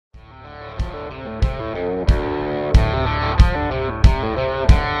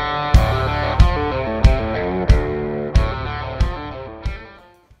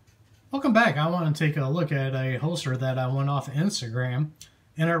I want to take a look at a holster that I went off Instagram,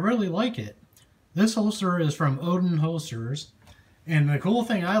 and I really like it. This holster is from Odin Holsters, and the cool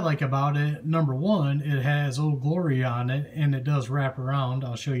thing I like about it, number one, it has Old Glory on it, and it does wrap around.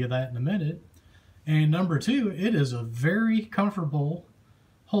 I'll show you that in a minute. And number two, it is a very comfortable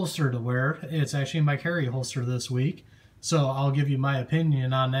holster to wear. It's actually my carry holster this week, so I'll give you my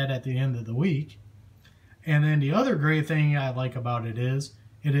opinion on that at the end of the week. And then the other great thing I like about it is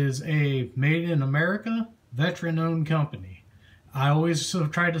a made in America, veteran-owned company. I always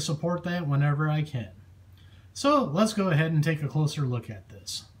try to support that whenever I can. So let's go ahead and take a closer look at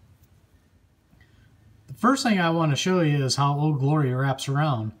this. The first thing I want to show you is how Old Glory wraps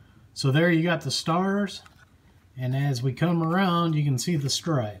around. So there you got the stars, and as we come around you can see the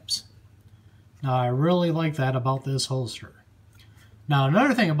stripes. Now I really like that about this holster. Now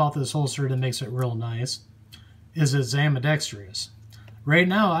another thing about this holster that makes it real nice is it's ambidextrous. Right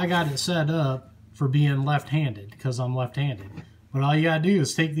now I got it set up for being left-handed because I'm left-handed. But all you gotta do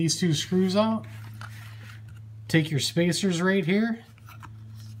is take these two screws out, take your spacers right here,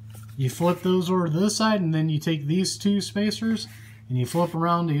 you flip those over to this side, and then you take these two spacers and you flip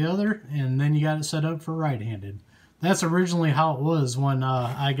around the other, and then you got it set up for right-handed. That's originally how it was when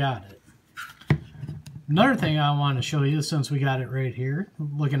I got it. Another thing I want to show you, since we got it right here,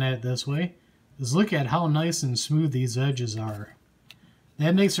 looking at it this way, is look at how nice and smooth these edges are.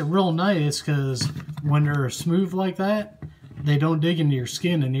 That makes it real nice because when they're smooth like that, they don't dig into your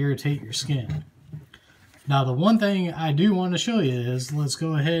skin and irritate your skin. Now the one thing I do want to show you is, let's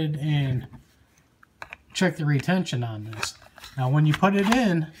go ahead and check the retention on this. Now when you put it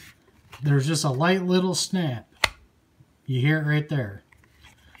in, there's just a light little snap. You hear it right there.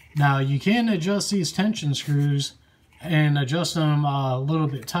 Now you can adjust these tension screws and adjust them a little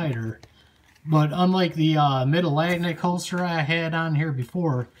bit tighter. But unlike the Mid-Atlantic holster I had on here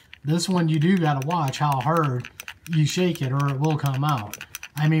before, this one you do got to watch how hard you shake it or it will come out.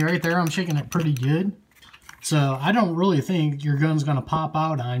 I mean right there I'm shaking it pretty good. So I don't really think your gun's going to pop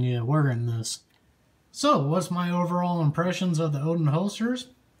out on you wearing this. So what's my overall impressions of the Odin holsters?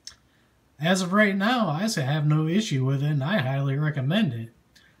 As of right now, I say I have no issue with it and I highly recommend it.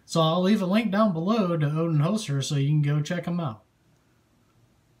 So I'll leave a link down below to Odin holsters so you can go check them out.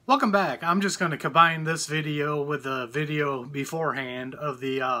 Welcome back. I'm just going to combine this video with the video beforehand of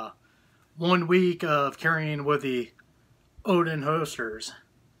the 1 week of carrying with the Odin holsters.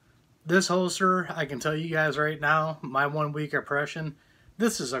 This holster, I can tell you guys right now, my 1 week impression,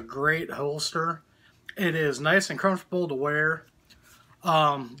 this is a great holster. It is nice and comfortable to wear.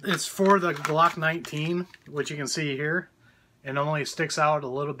 It's for the Glock 19, which you can see here. It only sticks out a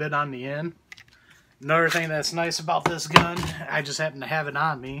little bit on the end. Another thing that's nice about this gun, I just happen to have it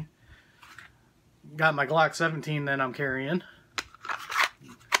on me. Got my Glock 17 that I'm carrying.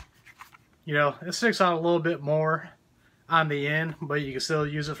 You know, it sticks out a little bit more on the end, but you can still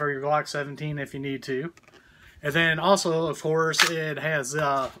use it for your Glock 17 if you need to. And then also, of course, it has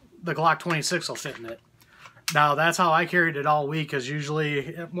the Glock 26 will fit in it. Now, that's how I carried it all week, because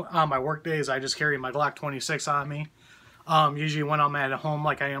usually on my work days, I just carry my Glock 26 on me. Usually when I'm at home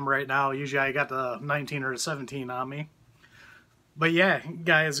like I am right now, usually I got the 19 or the 17 on me. But yeah,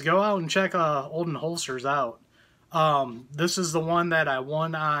 guys, go out and check Odin holsters out. This is the one that I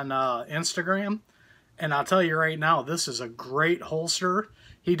won on Instagram. And I'll tell you right now, this is a great holster.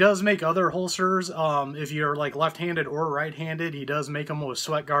 He does make other holsters. If you're like left-handed or right-handed, he does make them with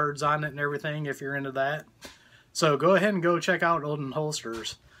sweat guards on it and everything if you're into that. So go ahead and go check out Odin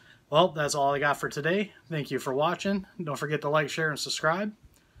holsters. Well, that's all I got for today. Thank you for watching. Don't forget to like, share, and subscribe.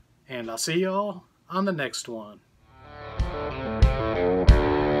 And I'll see you all on the next one.